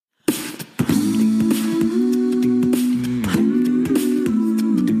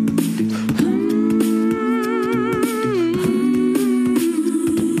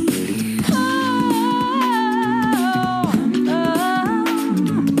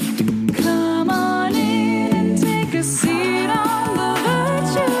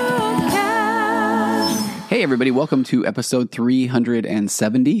Hey everybody, welcome to episode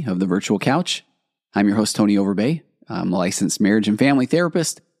 370 of The Virtual Couch. I'm your host, Tony Overbay. I'm a licensed marriage and family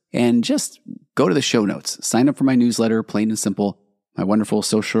therapist, and just go to the show notes. Sign up for my newsletter, plain and simple. My wonderful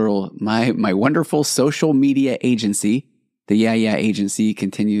social media agency, the Yeah Agency,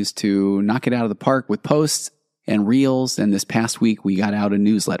 continues to knock it out of the park with posts and reels, and this past week we got out a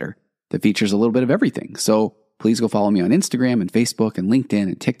newsletter that features a little bit of everything. So please go follow me on Instagram and Facebook and LinkedIn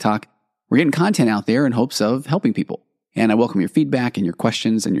and TikTok. We're getting content out there in hopes of helping people. And I welcome your feedback and your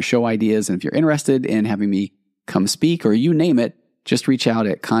questions and your show ideas. And if you're interested in having me come speak or you name it, just reach out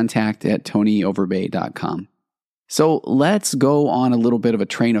at contact@tonyoverbay.com. So let's go on a little bit of a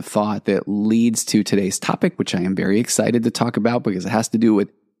train of thought that leads to today's topic, which I am very excited to talk about because it has to do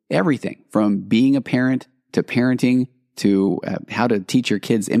with everything from being a parent to parenting to how to teach your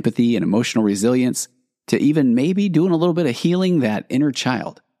kids empathy and emotional resilience to even maybe doing a little bit of healing that inner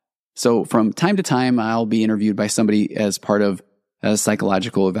child. So from time to time, I'll be interviewed by somebody as part of a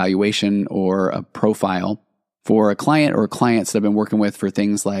psychological evaluation or a profile for a client or clients that I've been working with for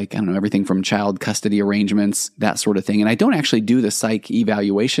things like, everything from child custody arrangements, that sort of thing. And I don't actually do the psych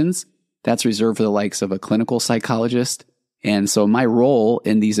evaluations. That's reserved for the likes of a clinical psychologist. And so my role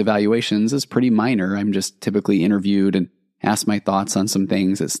in these evaluations is pretty minor. I'm just typically interviewed and asked my thoughts on some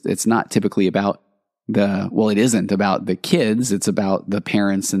things. It's not typically about it isn't about the kids. It's about the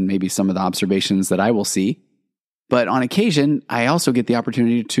parents and maybe some of the observations that I will see. But on occasion, I also get the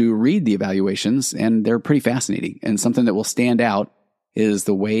opportunity to read the evaluations, and they're pretty fascinating. And something that will stand out is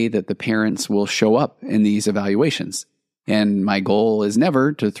the way that the parents will show up in these evaluations. And my goal is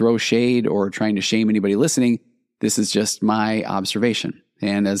never to throw shade or trying to shame anybody listening. This is just my observation.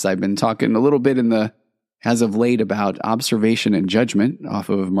 And as I've been talking a little bit as of late about observation and judgment off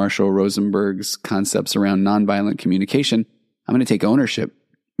of Marshall Rosenberg's concepts around nonviolent communication, I'm going to take ownership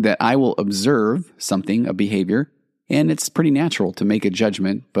that I will observe something, a behavior, and it's pretty natural to make a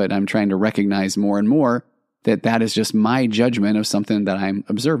judgment, but I'm trying to recognize more and more that that is just my judgment of something that I'm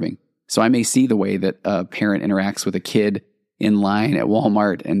observing. So I may see the way that a parent interacts with a kid in line at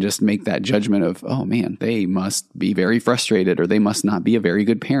Walmart and just make that judgment of, oh man, they must be very frustrated or they must not be a very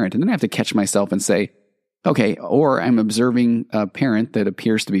good parent. And then I have to catch myself and say, okay, or I'm observing a parent that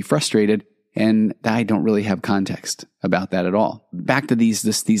appears to be frustrated and I don't really have context about that at all. Back to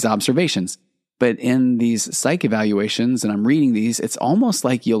these observations. But in these psych evaluations, and I'm reading these, it's almost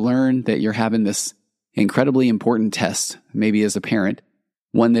like you learn that you're having this incredibly important test, maybe as a parent,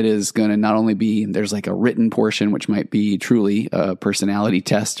 one that is going to not only be, there's like a written portion, which might be truly a personality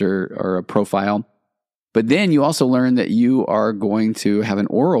test or a profile, but then you also learn that you are going to have an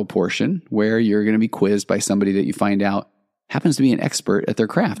oral portion where you're going to be quizzed by somebody that you find out happens to be an expert at their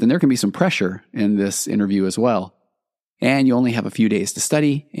craft. And there can be some pressure in this interview as well. And you only have a few days to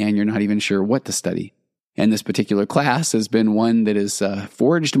study, and you're not even sure what to study. And this particular class has been one that is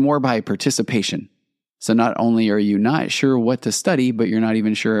forged more by participation. So not only are you not sure what to study, but you're not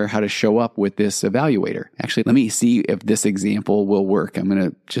even sure how to show up with this evaluator. Actually, let me see if this example will work. I'm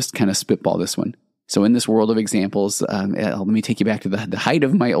going to just kind of spitball this one. So in this world of examples, let me take you back to the height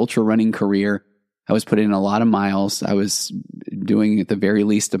of my ultra running career. I was putting in a lot of miles. I was doing at the very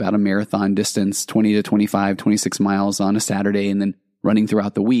least about a marathon distance, 20 to 25, 26 miles on a Saturday, and then running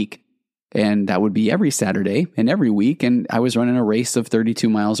throughout the week. And that would be every Saturday and every week. And I was running a race of 32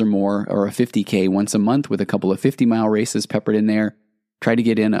 miles or more, or a 50K once a month with a couple of 50-mile races peppered in there. Try to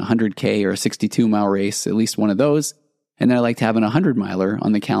get in a 100K or a 62-mile race, at least one of those. And then I liked having a 100-miler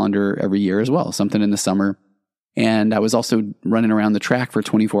on the calendar every year as well, something in the summer. And I was also running around the track for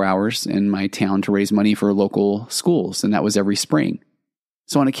 24 hours in my town to raise money for local schools, and that was every spring.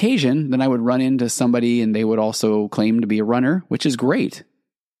 So on occasion, then I would run into somebody and they would also claim to be a runner, which is great.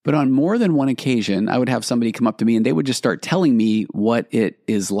 But on more than one occasion, I would have somebody come up to me and they would just start telling me what it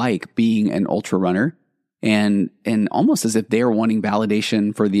is like being an ultra runner. And almost as if they're wanting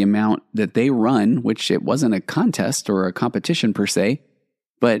validation for the amount that they run, which it wasn't a contest or a competition per se,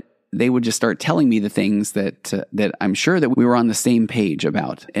 but they would just start telling me the things that I'm sure that we were on the same page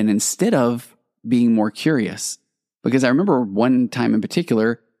about. And instead of being more curious, because I remember one time in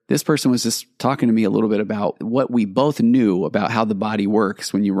particular, this person was just talking to me a little bit about what we both knew about how the body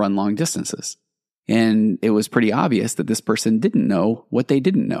works when you run long distances. And it was pretty obvious that this person didn't know what they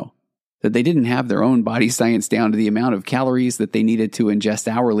didn't know. That they didn't have their own body science down to the amount of calories that they needed to ingest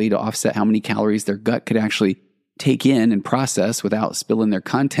hourly to offset how many calories their gut could actually take in and process without spilling their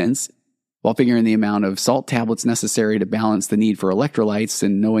contents, while figuring the amount of salt tablets necessary to balance the need for electrolytes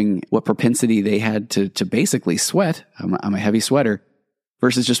and knowing what propensity they had to basically sweat. I'm a heavy sweater.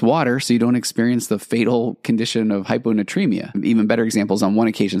 versus just water, so you don't experience the fatal condition of hyponatremia. Even better examples, on one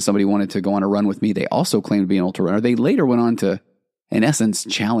occasion, somebody wanted to go on a run with me. They also claimed to be an ultra runner. They later went on to, in essence,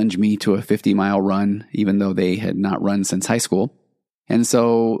 challenge me to a 50-mile run, even though they had not run since high school. And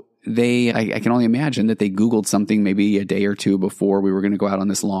so I can only imagine that they Googled something maybe a day or two before we were going to go out on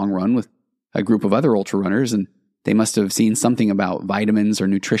this long run with a group of other ultra runners, and they must have seen something about vitamins or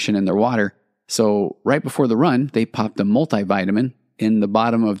nutrition in their water. So right before the run, they popped a multivitamin in the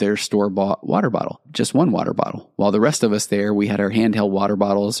bottom of their store-bought water bottle, just one water bottle. While the rest of us there, we had our handheld water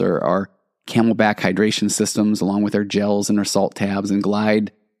bottles or our Camelback hydration systems, along with our gels and our salt tabs and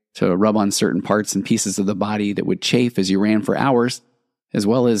Glide to rub on certain parts and pieces of the body that would chafe as you ran for hours, as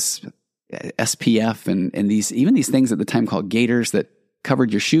well as SPF and these things at the time called gaiters that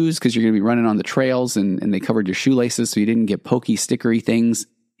covered your shoes because you're going to be running on the trails, and they covered your shoelaces so you didn't get pokey, stickery things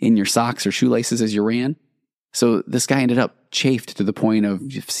in your socks or shoelaces as you ran. So this guy ended up chafed to the point of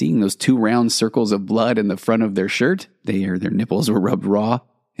seeing those 2 round circles of blood in the front of their shirt. Their nipples were rubbed raw,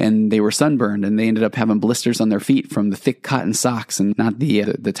 and they were sunburned, and they ended up having blisters on their feet from the thick cotton socks and not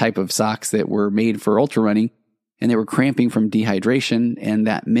the type of socks that were made for ultra running. And they were cramping from dehydration, and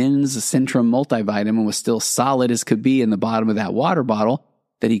that Men's Centrum multivitamin was still solid as could be in the bottom of that water bottle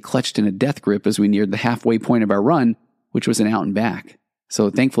that he clutched in a death grip as we neared the halfway point of our run, which was an out and back. So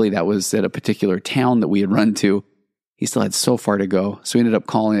thankfully that was at a particular town that we had run to. He still had so far to go, so we ended up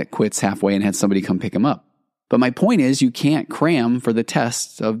calling it quits halfway and had somebody come pick him up. But my point is, you can't cram for the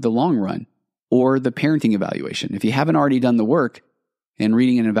tests of the long run or the parenting evaluation. If you haven't already done the work, and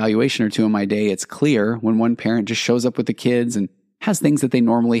reading an evaluation or two in my day, it's clear when one parent just shows up with the kids and has things that they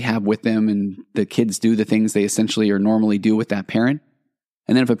normally have with them, and the kids do the things they essentially or normally do with that parent.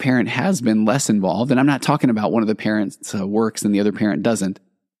 And then if a parent has been less involved, and I'm not talking about one of the parents works and the other parent doesn't,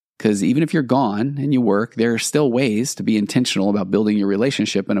 because even if you're gone and you work, there are still ways to be intentional about building your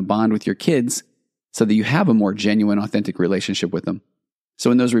relationship and a bond with your kids so that you have a more genuine, authentic relationship with them. So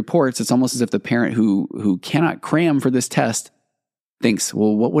in those reports, it's almost as if the parent who cannot cram for this test thinks,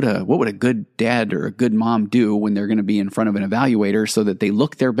 well, what would a good dad or a good mom do when they're going to be in front of an evaluator so that they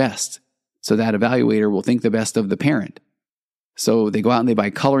look their best, so that evaluator will think the best of the parent. So they go out and they buy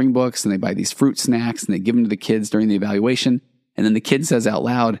coloring books and they buy these fruit snacks and they give them to the kids during the evaluation. And then the kid says out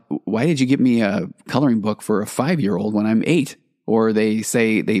loud, why did you give me a coloring book for a 5-year-old when I'm 8? Or they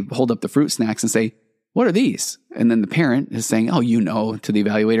hold up the fruit snacks and say, what are these? And then the parent is saying, to the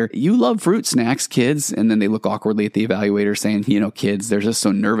evaluator, you love fruit snacks, kids. And then they look awkwardly at the evaluator saying, kids, they're just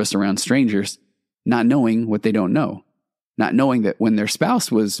so nervous around strangers, not knowing what they don't know, not knowing that when their spouse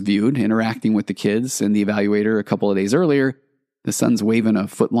was viewed interacting with the kids and the evaluator a couple of days earlier, the son's waving a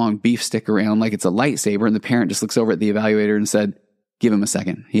foot-long beef stick around like it's a lightsaber, and the parent just looks over at the evaluator and said, give him a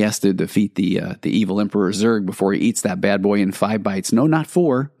second. He has to defeat the evil Emperor Zurg before he eats that bad boy in 5 bites. No, not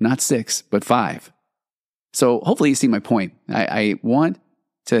 4, not 6, but 5. So hopefully you see my point. I want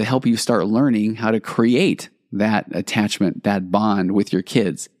to help you start learning how to create that attachment, that bond with your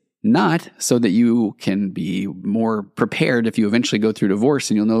kids, not so that you can be more prepared if you eventually go through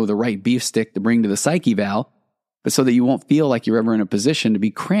divorce and you'll know the right beef stick to bring to the psych eval, but so that you won't feel like you're ever in a position to be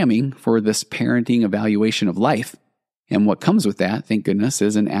cramming for this parenting evaluation of life. And what comes with that, thank goodness,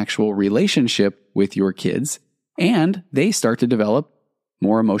 is an actual relationship with your kids, and they start to develop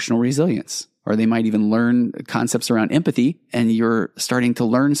more emotional resilience. Or they might even learn concepts around empathy, and you're starting to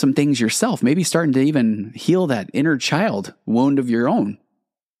learn some things yourself, maybe starting to even heal that inner child wound of your own.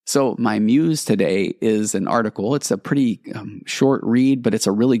 So my muse today is an article. It's a pretty short read, but it's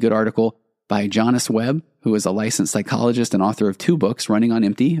a really good article by Jonas Webb, who is a licensed psychologist and author of 2 books, Running on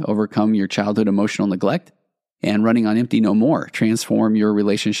Empty, Overcome Your Childhood Emotional Neglect, and Running on Empty No More, Transform Your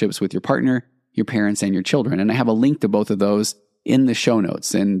Relationships with Your Partner, Your Parents, and Your Children. And I have a link to both of those in the show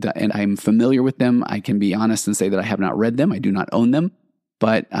notes, and I'm familiar with them. I can be honest and say that I have not read them. I do not own them,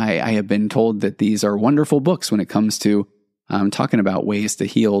 but I have been told that these are wonderful books when it comes to talking about ways to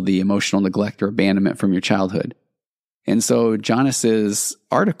heal the emotional neglect or abandonment from your childhood. And so Jonas's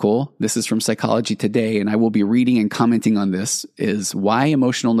article, this is from Psychology Today, and I will be reading and commenting on this, is Why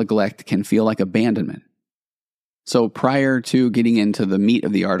Emotional Neglect Can Feel Like Abandonment. So prior to getting into the meat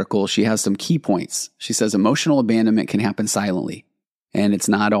of the article, she has some key points. She says emotional abandonment can happen silently, and it's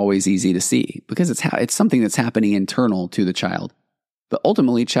not always easy to see because it's something that's happening internal to the child. But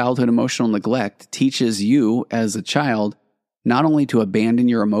ultimately, childhood emotional neglect teaches you as a child not only to abandon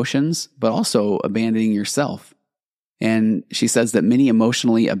your emotions, but also abandoning yourself. And she says that many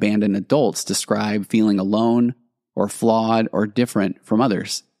emotionally abandoned adults describe feeling alone or flawed or different from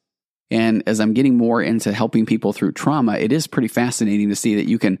others. And as I'm getting more into helping people through trauma, it is pretty fascinating to see that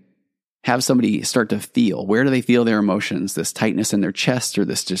you can have somebody start to feel, where do they feel their emotions, this tightness in their chest or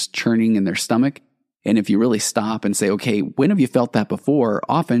this just churning in their stomach? And if you really stop and say, okay, when have you felt that before?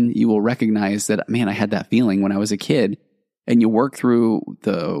 Often you will recognize that, man, I had that feeling when I was a kid. And you work through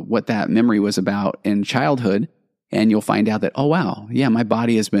what that memory was about in childhood, and you'll find out that, oh, wow, yeah, my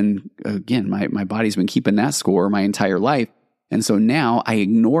body has been, again, my body's been keeping that score my entire life. And so now I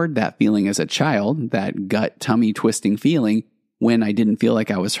ignored that feeling as a child, that gut tummy twisting feeling, when I didn't feel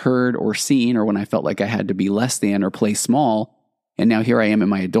like I was heard or seen, or when I felt like I had to be less than or play small. And now here I am in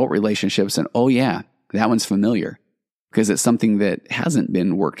my adult relationships, and oh yeah, that one's familiar because it's something that hasn't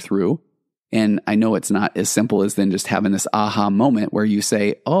been worked through. And I know it's not as simple as then just having this aha moment where you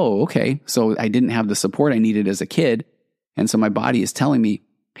say, oh, okay, so I didn't have the support I needed as a kid. And so my body is telling me,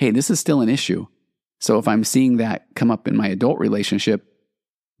 hey, this is still an issue. So if I'm seeing that come up in my adult relationship,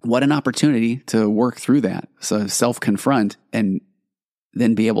 what an opportunity to work through that. So self-confront and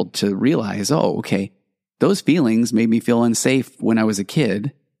then be able to realize, oh, okay, those feelings made me feel unsafe when I was a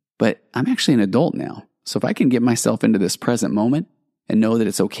kid, but I'm actually an adult now. So if I can get myself into this present moment and know that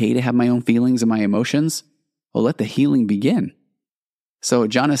it's okay to have my own feelings and my emotions, well, let the healing begin. So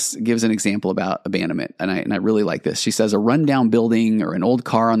Janice gives an example about abandonment, and I really like this. She says a rundown building or an old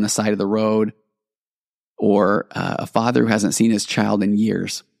car on the side of the road, or a father who hasn't seen his child in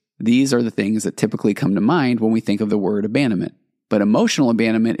years. These are the things that typically come to mind when we think of the word abandonment. But emotional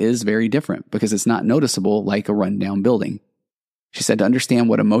abandonment is very different because it's not noticeable like a rundown building. She said to understand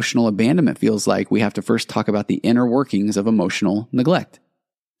what emotional abandonment feels like, we have to first talk about the inner workings of emotional neglect.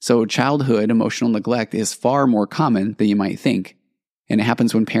 So childhood emotional neglect is far more common than you might think. And it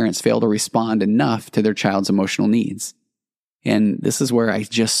happens when parents fail to respond enough to their child's emotional needs. And this is where I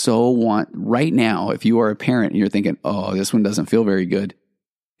just so want right now, if you are a parent and you're thinking, oh, this one doesn't feel very good.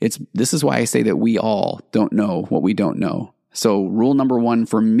 This is why I say that we all don't know what we don't know. So rule number one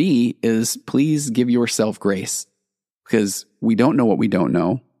for me is please give yourself grace, because we don't know what we don't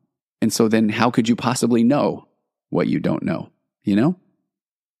know. And so then how could you possibly know what you don't know, you know?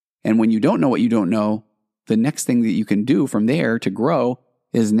 And when you don't know what you don't know, the next thing that you can do from there to grow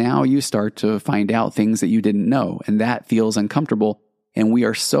is now you start to find out things that you didn't know. And that feels uncomfortable. And we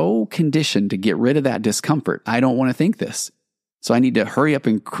are so conditioned to get rid of that discomfort. I don't want to think this. So I need to hurry up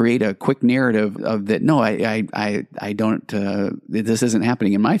and create a quick narrative of that. No, I don't, this isn't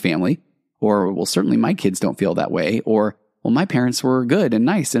happening in my family. Or, well, certainly my kids don't feel that way. Or, well, my parents were good and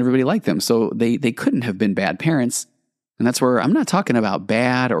nice and everybody liked them. So they couldn't have been bad parents. And that's where I'm not talking about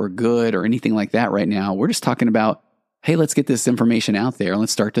bad or good or anything like that right now. We're just talking about, hey, let's get this information out there and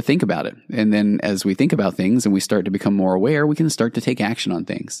let's start to think about it. And then as we think about things and we start to become more aware, we can start to take action on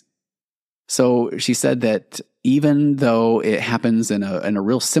things. So she said that even though it happens in a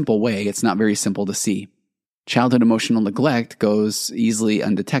real simple way, it's not very simple to see. Childhood emotional neglect goes easily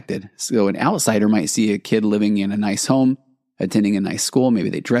undetected. So an outsider might see a kid living in a nice home, attending a nice school. Maybe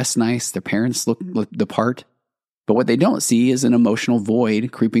they dress nice. Their parents look the part. But what they don't see is an emotional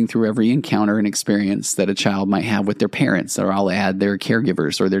void creeping through every encounter and experience that a child might have with their parents, or I'll add their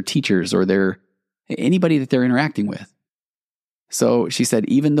caregivers or their teachers or anybody that they're interacting with. So she said,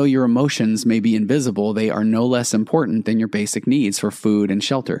 even though your emotions may be invisible, they are no less important than your basic needs for food and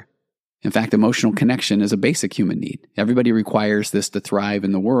shelter. In fact, emotional connection is a basic human need. Everybody requires this to thrive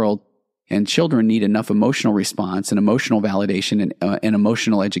in the world, and children need enough emotional response and emotional validation and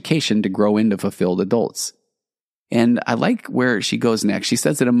emotional education to grow into fulfilled adults. And I like where she goes next. She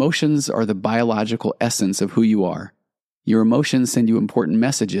says that emotions are the biological essence of who you are. Your emotions send you important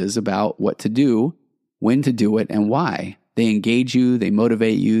messages about what to do, when to do it, and why. They engage you, they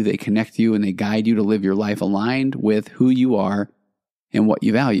motivate you, they connect you, and they guide you to live your life aligned with who you are and what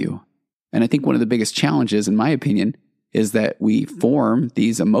you value. And I think one of the biggest challenges, in my opinion, is that we form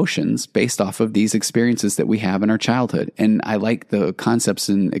these emotions based off of these experiences that we have in our childhood. And I like the concepts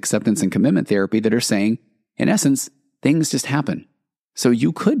in acceptance and commitment therapy that are saying, in essence, things just happen. So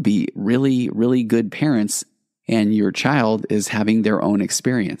you could be really, really good parents and your child is having their own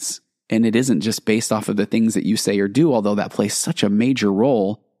experience. And it isn't just based off of the things that you say or do, although that plays such a major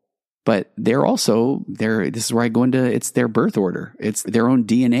role. But this is where I go into, it's their birth order. It's their own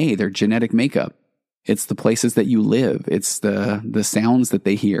DNA, their genetic makeup. It's the places that you live. It's the sounds that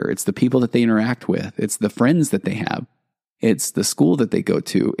they hear. It's the people that they interact with. It's the friends that they have. It's the school that they go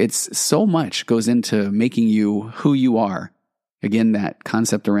to. It's so much goes into making you who you are. Again, that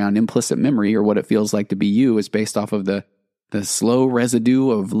concept around implicit memory, or what it feels like to be you, is based off of the slow residue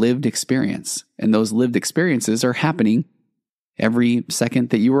of lived experience. And those lived experiences are happening every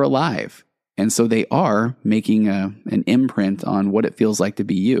second that you were alive. And so they are making an imprint on what it feels like to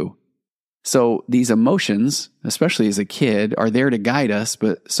be you. So these emotions, especially as a kid, are there to guide us,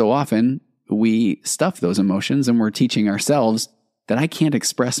 but so often we stuff those emotions and we're teaching ourselves that I can't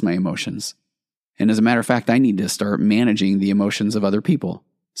express my emotions. And as a matter of fact, I need to start managing the emotions of other people.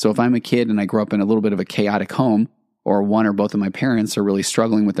 So if I'm a kid and I grow up in a little bit of a chaotic home, or one or both of my parents are really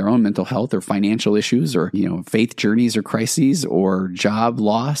struggling with their own mental health or financial issues or, faith journeys or crises or job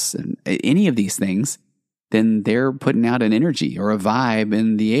loss and any of these things, then they're putting out an energy or a vibe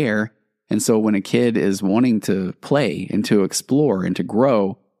in the air. And so when a kid is wanting to play and to explore and to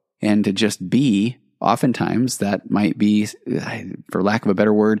grow and to just be, oftentimes that might be, for lack of a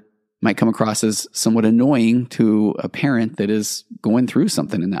better word, might come across as somewhat annoying to a parent that is going through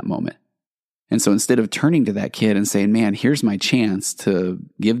something in that moment. And so instead of turning to that kid and saying, man, here's my chance to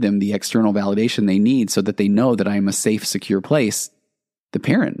give them the external validation they need so that they know that I'm a safe, secure place, the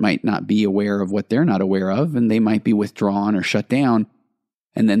parent might not be aware of what they're not aware of, and they might be withdrawn or shut down.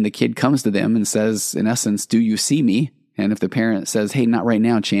 And then the kid comes to them and says, in essence, do you see me? And if the parent says, hey, not right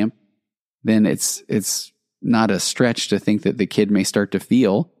now, champ, then it's not a stretch to think that the kid may start to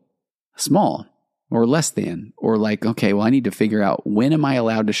feel small or less than, or like, okay, well, I need to figure out when am I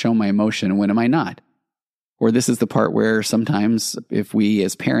allowed to show my emotion and when am I not? Or this is the part where sometimes if we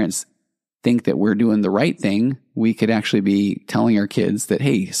as parents think that we're doing the right thing, we could actually be telling our kids that,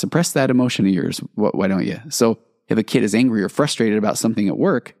 hey, suppress that emotion of yours. Why don't you? So if a kid is angry or frustrated about something at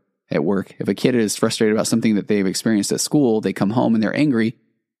work, if a kid is frustrated about something that they've experienced at school, they come home and they're angry,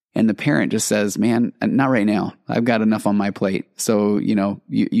 and the parent just says, man, not right now. I've got enough on my plate. So, you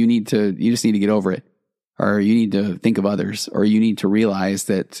just need to get over it. Or you need to think of others, or you need to realize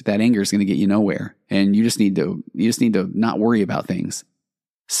that anger is going to get you nowhere. And you just need to not worry about things.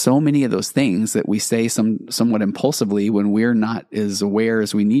 So many of those things that we say somewhat impulsively when we're not as aware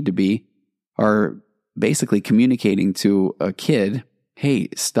as we need to be are basically communicating to a kid, hey,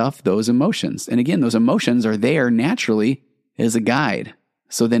 stuff those emotions. And again, those emotions are there naturally as a guide.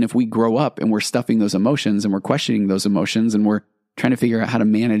 So then if we grow up and we're stuffing those emotions and we're questioning those emotions and we're trying to figure out how to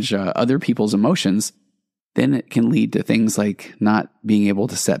manage other people's emotions, then it can lead to things like not being able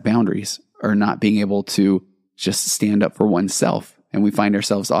to set boundaries or not being able to just stand up for oneself. And we find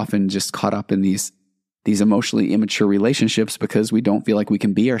ourselves often just caught up in these emotionally immature relationships because we don't feel like we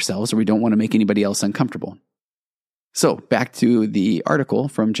can be ourselves or we don't want to make anybody else uncomfortable. So back to the article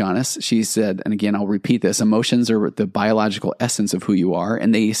from Jonas, she said, and again, I'll repeat this, emotions are the biological essence of who you are,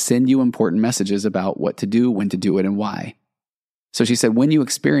 and they send you important messages about what to do, when to do it, and why. So she said, when you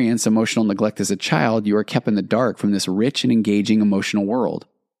experience emotional neglect as a child, you are kept in the dark from this rich and engaging emotional world.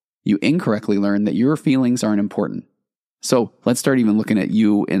 You incorrectly learn that your feelings aren't important. So let's start even looking at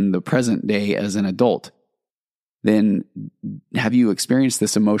you in the present day as an adult. Then have you experienced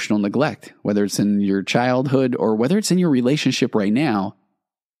this emotional neglect, whether it's in your childhood or whether it's in your relationship right now?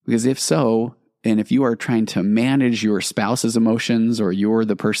 Because if so, and if you are trying to manage your spouse's emotions or you're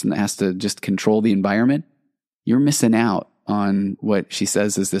the person that has to just control the environment, you're missing out on what she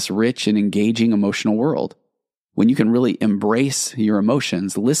says is this rich and engaging emotional world. When you can really embrace your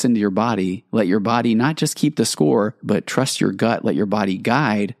emotions, listen to your body, let your body not just keep the score, but trust your gut, let your body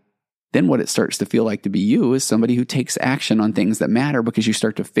guide, then what it starts to feel like to be you is somebody who takes action on things that matter because you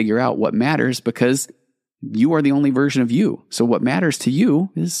start to figure out what matters because you are the only version of you. So what matters to you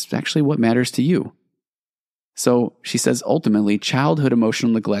is actually what matters to you. So she says, ultimately, childhood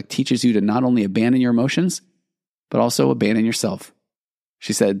emotional neglect teaches you to not only abandon your emotions, but also abandon yourself.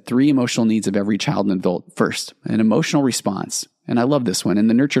 She said 3 emotional needs of every child and adult. First, an emotional response. And I love this one. In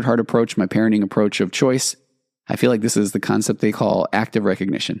the Nurtured Heart approach, my parenting approach of choice, I feel like this is the concept they call active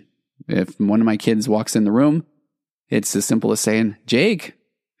recognition. If one of my kids walks in the room, it's as simple as saying, Jake,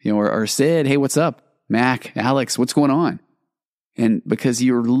 or Sid, hey, what's up? Mac, Alex, what's going on? And because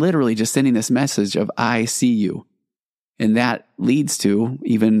you're literally just sending this message of, I see you. And that leads to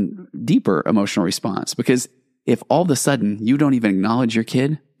even deeper emotional response. Because if all of a sudden you don't even acknowledge your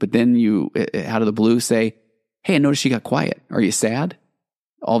kid, but then you, out of the blue, say, hey, I noticed you got quiet. Are you sad?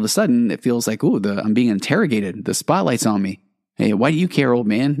 All of a sudden, it feels like, I'm being interrogated. The spotlight's on me. Hey, why do you care, old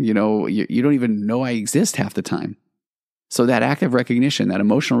man? You don't even know I exist half the time. So that active recognition, that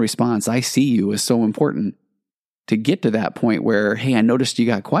emotional response, I see you, is so important to get to that point where, hey, I noticed you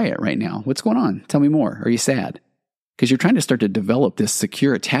got quiet right now. What's going on? Tell me more. Are you sad? Because you're trying to start to develop this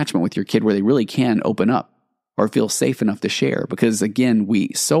secure attachment with your kid where they really can open up or feel safe enough to share. Because again, we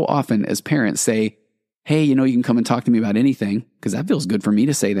so often as parents say, hey, you can come and talk to me about anything, because that feels good for me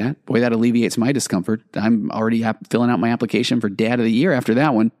to say that. Boy, that alleviates my discomfort. I'm already filling out my application for Dad of the Year after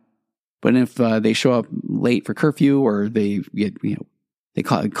that one. But if they show up late for curfew, or they get, they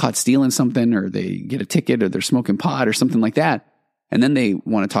caught stealing something, or they get a ticket, or they're smoking pot or something like that, And then they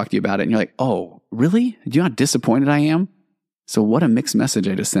want to talk to you about it. And you're like, oh, really? Do you know how disappointed I am? So what a mixed message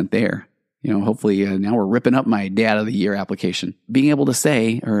I just sent there. Hopefully now we're ripping up my Dad of the Year application. Being able to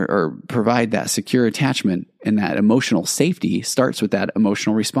say or provide that secure attachment and that emotional safety starts with that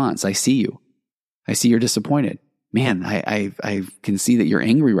emotional response. I see you. I see you're disappointed. Man, I can see that you're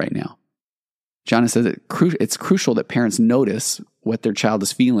angry right now. Jana says it's crucial that parents notice what their child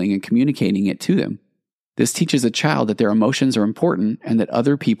is feeling and communicating it to them. This teaches a child that their emotions are important and that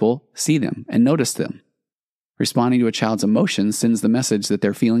other people see them and notice them. Responding to a child's emotions sends the message that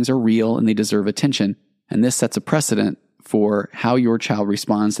their feelings are real and they deserve attention, and this sets a precedent for how your child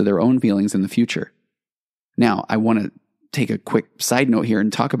responds to their own feelings in the future. Now, I want to take a quick side note here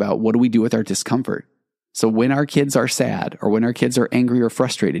and talk about what do we do with our discomfort. So when our kids are sad or when our kids are angry or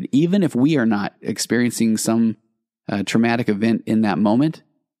frustrated, even if we are not experiencing some traumatic event in that moment,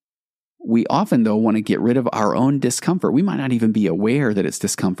 we often, though, want to get rid of our own discomfort. We might not even be aware that it's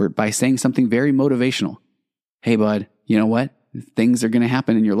discomfort by saying something very motivational. Hey, bud, you know what? Things are going to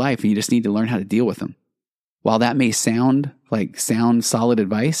happen in your life and you just need to learn how to deal with them. While that may sound like solid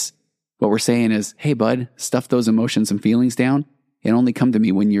advice, what we're saying is, hey, bud, stuff those emotions and feelings down and only come to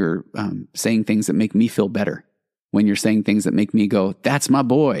me when you're saying things that make me feel better. When you're saying things that make me go, that's my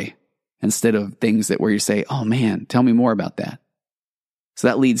boy, instead of things where you say, oh man, tell me more about that. So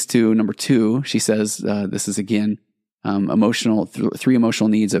that leads to number 2. She says, this is again, three emotional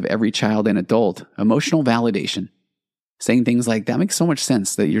needs of every child and adult. Emotional validation. Saying things like, that makes so much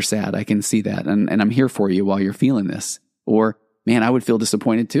sense that you're sad. I can see that. And I'm here for you while you're feeling this. Or, man, I would feel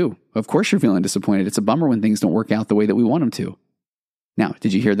disappointed too. Of course you're feeling disappointed. It's a bummer when things don't work out the way that we want them to. Now,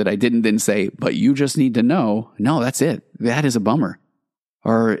 did you hear that I didn't then say, but you just need to know? No, that's it. That is a bummer.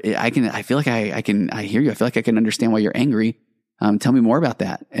 Or I feel like I hear you. I feel like I can understand why you're angry. Tell me more about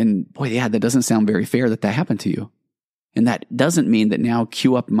that. And boy, yeah, that doesn't sound very fair that happened to you. And that doesn't mean that now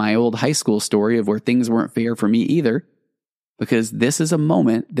cue up my old high school story of where things weren't fair for me either, because this is a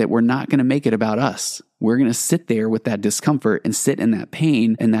moment that we're not going to make it about us. We're going to sit there with that discomfort and sit in that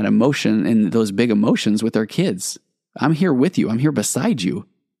pain and that emotion and those big emotions with our kids. I'm here with you. I'm here beside you.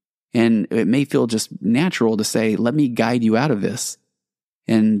 And it may feel just natural to say, let me guide you out of this.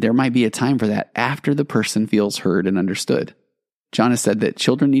 And there might be a time for that after the person feels heard and understood. Jana said that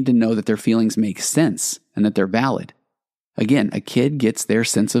children need to know that their feelings make sense and that they're valid. Again, a kid gets their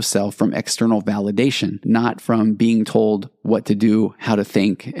sense of self from external validation, not from being told what to do, how to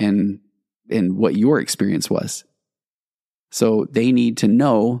think, and what your experience was. So they need to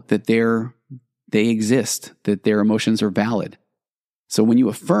know that they exist, that their emotions are valid. So when you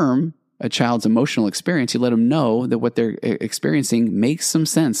affirm a child's emotional experience, you let them know that what they're experiencing makes some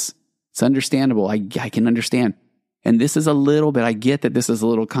sense. It's understandable. I can understand. And this is I get that this is a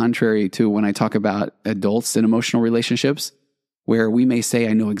little contrary to when I talk about adults in emotional relationships, where we may say,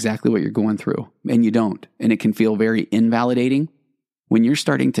 I know exactly what you're going through, and you don't. And it can feel very invalidating. When you're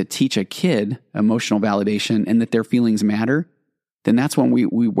starting to teach a kid emotional validation and that their feelings matter, then that's when we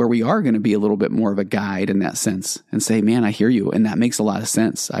are going to be a little bit more of a guide in that sense and say, man, I hear you. And that makes a lot of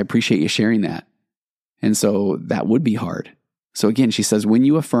sense. I appreciate you sharing that. And so that would be hard. So again, she says, when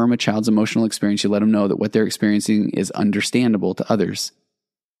you affirm a child's emotional experience, you let them know that what they're experiencing is understandable to others.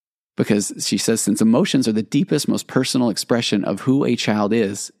 Because she says, since emotions are the deepest, most personal expression of who a child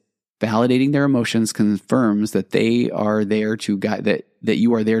is, validating their emotions confirms that they are there to guide, that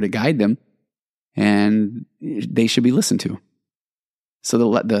you are there to guide them, and they should be listened to. So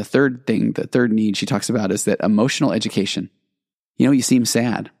the third need she talks about is that emotional education. You seem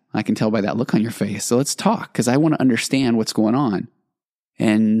sad. I can tell by that look on your face. So let's talk, because I want to understand what's going on.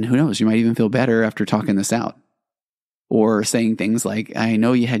 And who knows, you might even feel better after talking this out. Or saying things like, I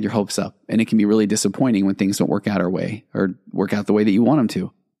know you had your hopes up, and it can be really disappointing when things don't work out our way or work out the way that you want them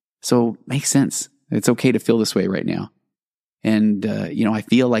to. So makes sense. It's okay to feel this way right now. And, I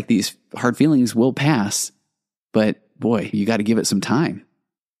feel like these hard feelings will pass, but boy, you got to give it some time.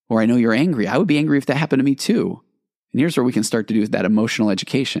 Or I know you're angry. I would be angry if that happened to me too. And here's where we can start to do that emotional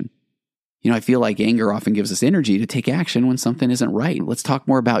education. I feel like anger often gives us energy to take action when something isn't right. Let's talk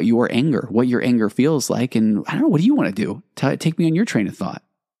more about your anger, what your anger feels like. And I don't know, what do you want to do? Take me on your train of thought.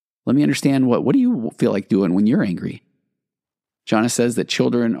 Let me understand what do you feel like doing when you're angry? Jana says that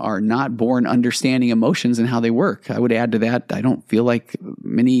children are not born understanding emotions and how they work. I would add to that, I don't feel like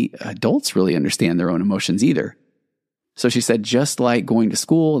many adults really understand their own emotions either. So she said, just like going to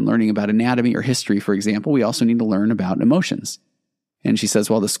school and learning about anatomy or history, for example, we also need to learn about emotions. And she says,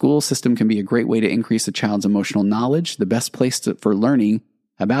 while the school system can be a great way to increase a child's emotional knowledge, the best place for learning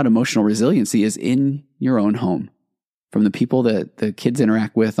about emotional resiliency is in your own home, from the people that the kids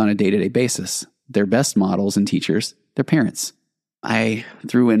interact with on a day-to-day basis. Their best models and teachers, their parents. I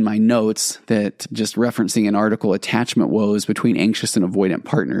threw in my notes that just referencing an article, Attachment Woes Between Anxious and Avoidant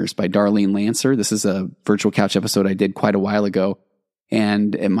Partners by Darlene Lancer. This is a Virtual Couch episode I did quite a while ago.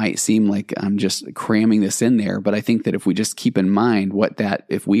 And it might seem like I'm just cramming this in there, but I think that if we just keep in mind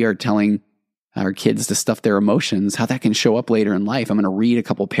if we are telling our kids to stuff their emotions, how that can show up later in life. I'm going to read a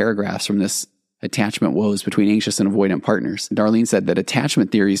couple paragraphs from this Attachment Woes Between Anxious and Avoidant Partners. Darlene said that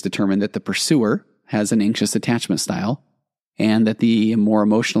attachment theories determine that the pursuer has an anxious attachment style, and that the more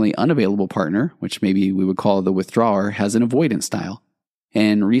emotionally unavailable partner, which maybe we would call the withdrawer, has an avoidant style.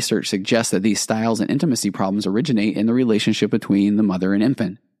 And research suggests that these styles and intimacy problems originate in the relationship between the mother and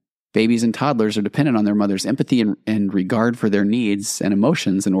infant. Babies and toddlers are dependent on their mother's empathy and regard for their needs and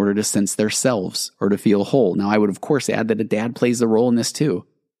emotions in order to sense their selves or to feel whole. Now, I would of course add that a dad plays a role in this too.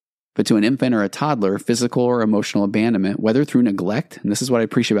 But to an infant or a toddler, physical or emotional abandonment, whether through neglect, and this is what I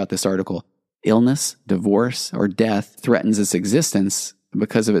appreciate about this article, illness, divorce, or death threatens its existence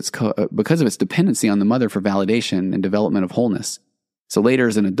because of its dependency on the mother for validation and development of wholeness. So later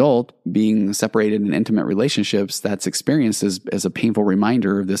as an adult, being separated in intimate relationships, that's experienced as a painful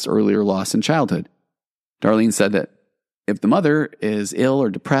reminder of this earlier loss in childhood. Darlene said that if the mother is ill or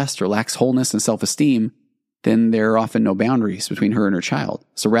depressed or lacks wholeness and self-esteem, then there are often no boundaries between her and her child.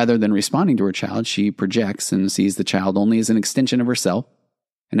 So rather than responding to her child, she projects and sees the child only as an extension of herself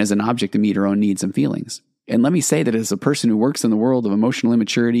and as an object to meet her own needs and feelings. And let me say that as a person who works in the world of emotional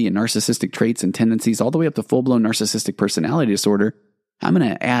immaturity and narcissistic traits and tendencies, all the way up to full-blown narcissistic personality disorder, I'm going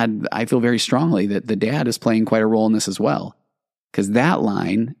to add, I feel very strongly that the dad is playing quite a role in this as well. Because that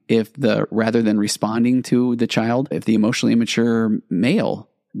line, rather than responding to the child, if the emotionally immature male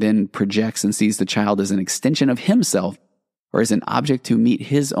then projects and sees the child as an extension of himself or as an object to meet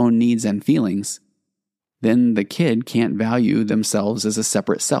his own needs and feelings, then the kid can't value themselves as a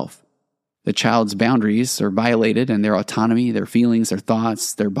separate self. The child's boundaries are violated and their autonomy, their feelings, their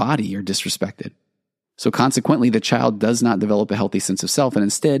thoughts, their body are disrespected. So consequently, the child does not develop a healthy sense of self, and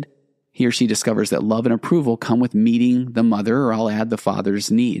instead, he or she discovers that love and approval come with meeting the mother, or I'll add the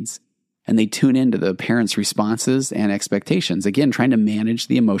father's needs. And they tune into the parent's responses and expectations, again, trying to manage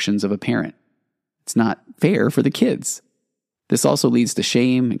the emotions of a parent. It's not fair for the kids. This also leads to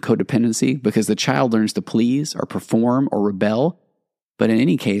shame and codependency because the child learns to please or perform or rebel, but in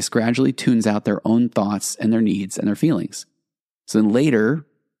any case, gradually tunes out their own thoughts and their needs and their feelings. So then later,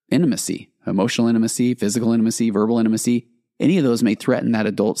 intimacy, emotional intimacy, physical intimacy, verbal intimacy, any of those may threaten that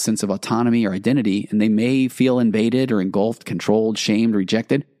adult's sense of autonomy or identity, and they may feel invaded or engulfed, controlled, shamed,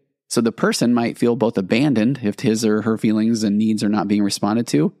 rejected. So the person might feel both abandoned if his or her feelings and needs are not being responded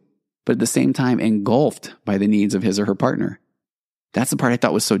to, but at the same time engulfed by the needs of his or her partner. That's the part I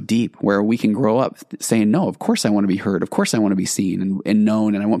thought was so deep, where we can grow up saying, no, of course I want to be heard. Of course I want to be seen and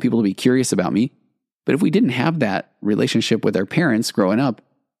known, and I want people to be curious about me. But if we didn't have that relationship with our parents growing up,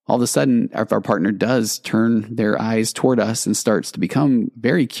 all of a sudden, if our partner does turn their eyes toward us and starts to become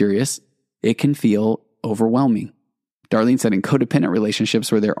very curious, it can feel overwhelming. Darlene said in codependent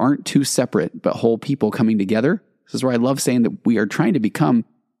relationships where there aren't two separate but whole people coming together, this is where I love saying that we are trying to become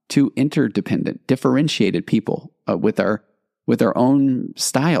two interdependent, differentiated people with our own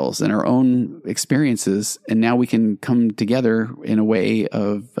styles and our own experiences. And now we can come together in a way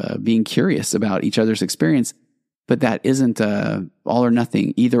of being curious about each other's experience. But that isn't all or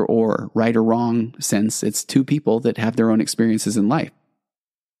nothing, either or, right or wrong sense. It's two people that have their own experiences in life.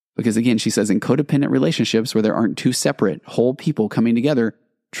 Because again, she says in codependent relationships where there aren't two separate whole people coming together,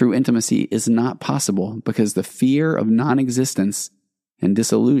 true intimacy is not possible because the fear of non-existence and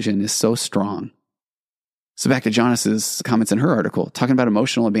disillusion is so strong. So back to Jonas' comments in her article, talking about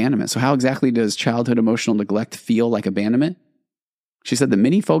emotional abandonment. So how exactly does childhood emotional neglect feel like abandonment? She said that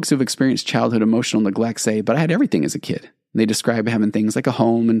many folks who've experienced childhood emotional neglect say, but I had everything as a kid. They describe having things like a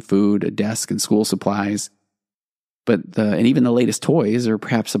home and food, a desk and school supplies, and even the latest toys, or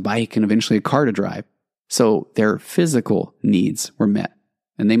perhaps a bike and eventually a car to drive. So their physical needs were met,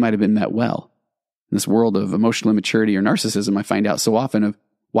 and they might have been met well. In this world of emotional immaturity or narcissism, I find out so often of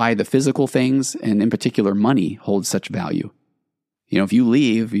why the physical things, and in particular money, hold such value. You know, if you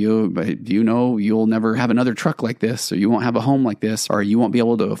leave, you'll never have another truck like this, or you won't have a home like this, or you won't be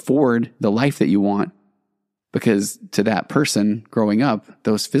able to afford the life that you want. Because to that person growing up,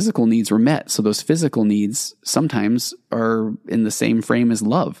 those physical needs were met. So those physical needs sometimes are in the same frame as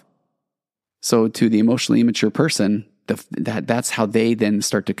love. So to the emotionally immature person, that's how they then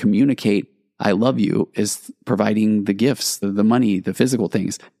start to communicate, I love you, is providing the gifts, the money, the physical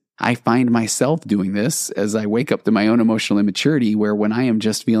things. I find myself doing this as I wake up to my own emotional immaturity, where when I am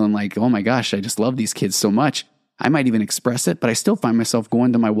just feeling like, oh my gosh, I just love these kids so much, I might even express it, but I still find myself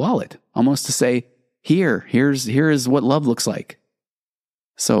going to my wallet, almost to say, here is what love looks like.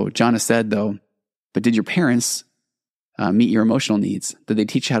 So Jana said, though, but did your parents meet your emotional needs? Did they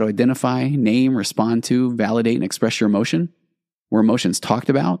teach you how to identify, name, respond to, validate, and express your emotion? Were emotions talked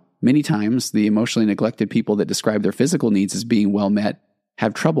about? Many times, the emotionally neglected people that describe their physical needs as being well met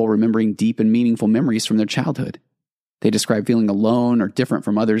have trouble remembering deep and meaningful memories from their childhood. They describe feeling alone or different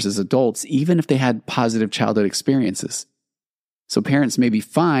from others as adults, even if they had positive childhood experiences. So parents may be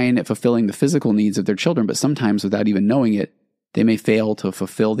fine at fulfilling the physical needs of their children, but sometimes without even knowing it, they may fail to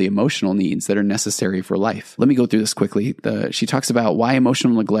fulfill the emotional needs that are necessary for life. Let me go through this quickly. She talks about why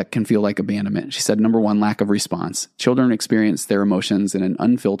emotional neglect can feel like abandonment. She said, number one, lack of response. Children experience their emotions in an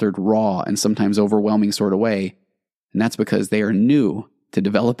unfiltered, raw, and sometimes overwhelming sort of way. And that's because they are new to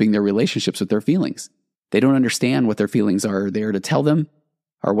developing their relationships with their feelings. They don't understand what their feelings are there to tell them,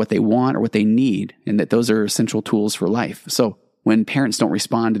 or what they want or what they need, and that those are essential tools for life. So when parents don't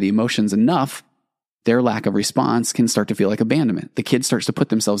respond to the emotions enough, their lack of response can start to feel like abandonment. The kid starts to put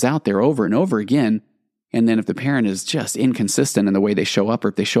themselves out there over and over again. And then if the parent is just inconsistent in the way they show up, or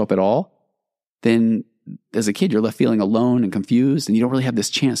if they show up at all, then as a kid, you're left feeling alone and confused, and you don't really have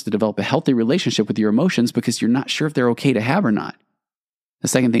this chance to develop a healthy relationship with your emotions because you're not sure if they're okay to have or not. The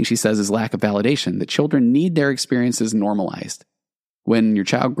second thing she says is lack of validation. The children need their experiences normalized. When your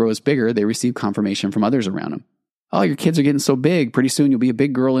child grows bigger, they receive confirmation from others around them. Oh, your kids are getting so big. Pretty soon you'll be a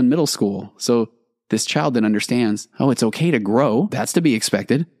big girl in middle school. So this child then understands, oh, it's okay to grow. That's to be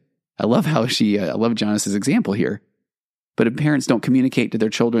expected. I love how I love Janice's example here. But if parents don't communicate to their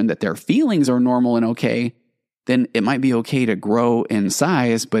children that their feelings are normal and okay, then it might be okay to grow in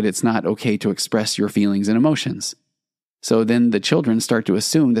size, but it's not okay to express your feelings and emotions. So then the children start to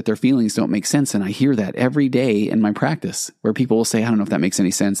assume that their feelings don't make sense. And I hear that every day in my practice, where people will say, I don't know if that makes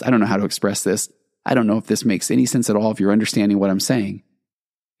any sense. I don't know how to express this. I don't know if this makes any sense at all if you're understanding what I'm saying.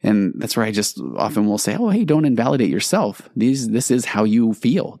 And that's where I just often will say, oh, hey, don't invalidate yourself. This is how you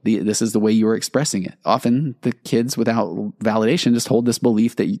feel. This is the way you are expressing it. Often the kids without validation just hold this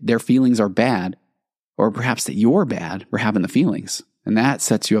belief that their feelings are bad, or perhaps that you're bad for having the feelings. And that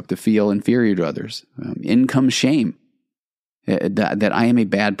sets you up to feel inferior to others. In comes shame, that I am a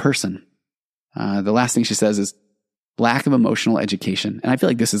bad person. The last thing she says is lack of emotional education. And I feel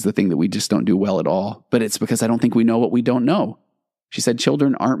like this is the thing that we just don't do well at all, but it's because I don't think we know what we don't know. She said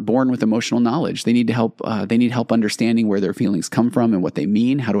children aren't born with emotional knowledge. They need help understanding where their feelings come from and what they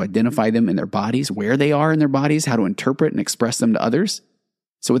mean, how to identify them in their bodies, where they are in their bodies, how to interpret and express them to others.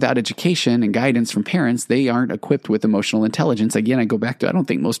 So without education and guidance from parents, they aren't equipped with emotional intelligence. Again, I go back to, I don't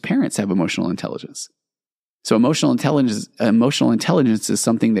think most parents have emotional intelligence. So emotional intelligence is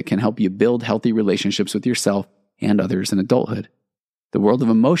something that can help you build healthy relationships with yourself and others in adulthood. The world of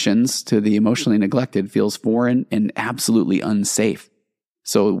emotions to the emotionally neglected feels foreign and absolutely unsafe.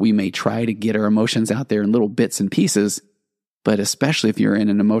 So we may try to get our emotions out there in little bits and pieces, but especially if you're in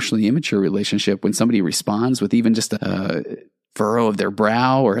an emotionally immature relationship, when somebody responds with even just a furrow of their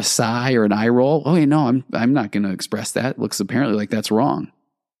brow or a sigh or an eye roll, oh, no, I'm not going to express that. It looks apparently like that's wrong.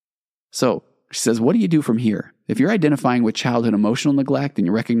 So she says, what do you do from here? If you're identifying with childhood emotional neglect and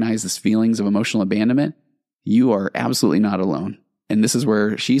you recognize these feelings of emotional abandonment, you are absolutely not alone. And this is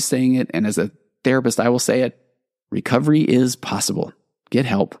where she's saying it. And as a therapist, I will say it. Recovery is possible. Get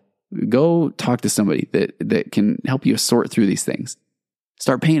help. Go talk to somebody that can help you sort through these things.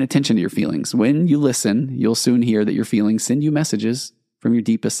 Start paying attention to your feelings. When you listen, you'll soon hear that your feelings send you messages from your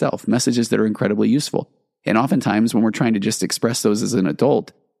deepest self, messages that are incredibly useful. And oftentimes when we're trying to just express those as an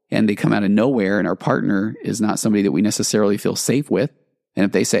adult and they come out of nowhere and our partner is not somebody that we necessarily feel safe with, and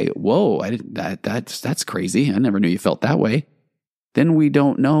if they say, whoa, that's crazy. I never knew you felt that way. Then we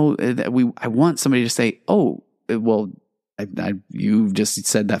don't know that I want somebody to say, oh, well, you just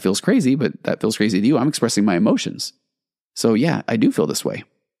said that feels crazy, but that feels crazy to you. I'm expressing my emotions. So yeah, I do feel this way.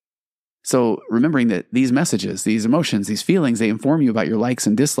 So remembering that these messages, these emotions, these feelings, they inform you about your likes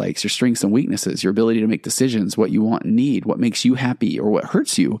and dislikes, your strengths and weaknesses, your ability to make decisions, what you want and need, what makes you happy or what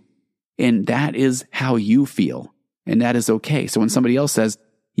hurts you. And that is how you feel. And that is okay. So when somebody else says,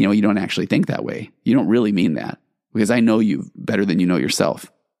 you don't actually think that way, you don't really mean that. Because I know you better than you know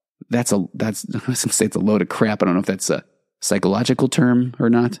yourself. I was going to say it's a load of crap. I don't know if that's a psychological term or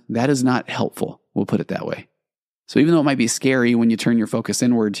not. That is not helpful. We'll put it that way. So even though it might be scary when you turn your focus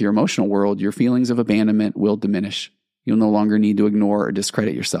inward to your emotional world, your feelings of abandonment will diminish. You'll no longer need to ignore or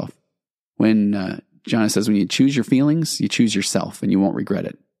discredit yourself. When Jana says, when you choose your feelings, you choose yourself and you won't regret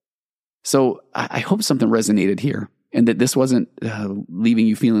it. So I hope something resonated here and that this wasn't leaving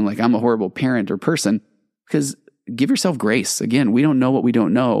you feeling like I'm a horrible parent or person, because give yourself grace. Again, we don't know what we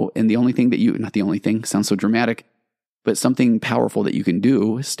don't know. And the only thing that not the only thing, sounds so dramatic, but something powerful that you can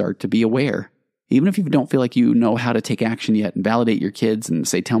do is start to be aware. Even if you don't feel like you know how to take action yet and validate your kids and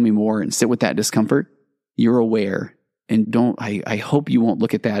say, tell me more, and sit with that discomfort, you're aware. And I hope you won't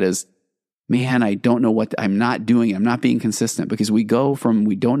look at that as, man, I don't know what I'm not doing. I'm not being consistent, because we go from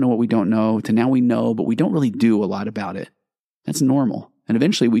we don't know what we don't know to now we know, but we don't really do a lot about it. That's normal. And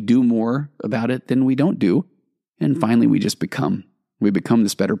eventually we do more about it than we don't do. And finally, we just become. We become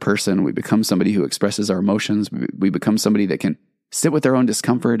this better person. We become somebody who expresses our emotions. We become somebody that can sit with their own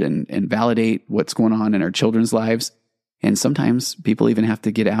discomfort and validate what's going on in our children's lives. And sometimes people even have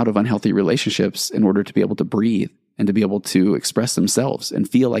to get out of unhealthy relationships in order to be able to breathe and to be able to express themselves and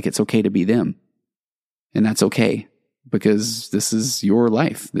feel like it's okay to be them. And that's okay, because this is your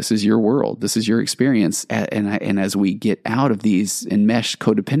life. This is your world. This is your experience. And as we get out of these enmeshed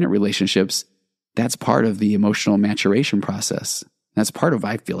codependent relationships, that's part of the emotional maturation process. That's part of,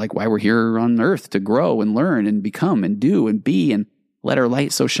 I feel like, why we're here on earth, to grow and learn and become and do and be and let our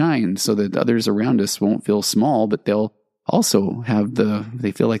light so shine, so that others around us won't feel small, but they'll also have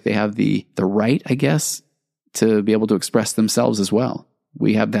they feel like they have the right, I guess, to be able to express themselves as well.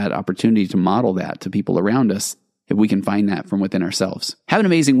 We have that opportunity to model that to people around us if we can find that from within ourselves. Have an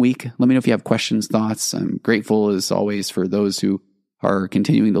amazing week. Let me know if you have questions, thoughts. I'm grateful, as always, for those who are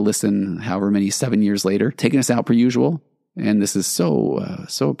continuing to listen, however many 7 years later, taking us out per usual. And this is so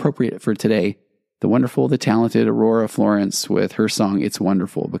appropriate for today. The wonderful, the talented Aurora Florence with her song, It's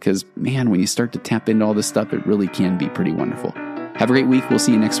Wonderful. Because, man, when you start to tap into all this stuff, it really can be pretty wonderful. Have a great week. We'll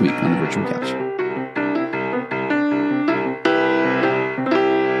see you next week on the Virtual Couch.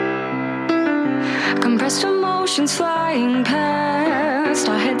 Compressed emotions flying past,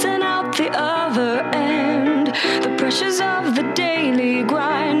 our heads and out the other end. The pressures of the daily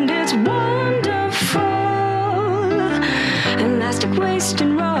grind, it's wonderful. Elastic waste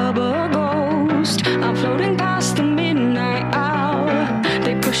and rubber ghost are floating past the midnight hour.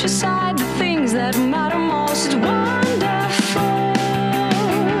 They push aside the things that matter.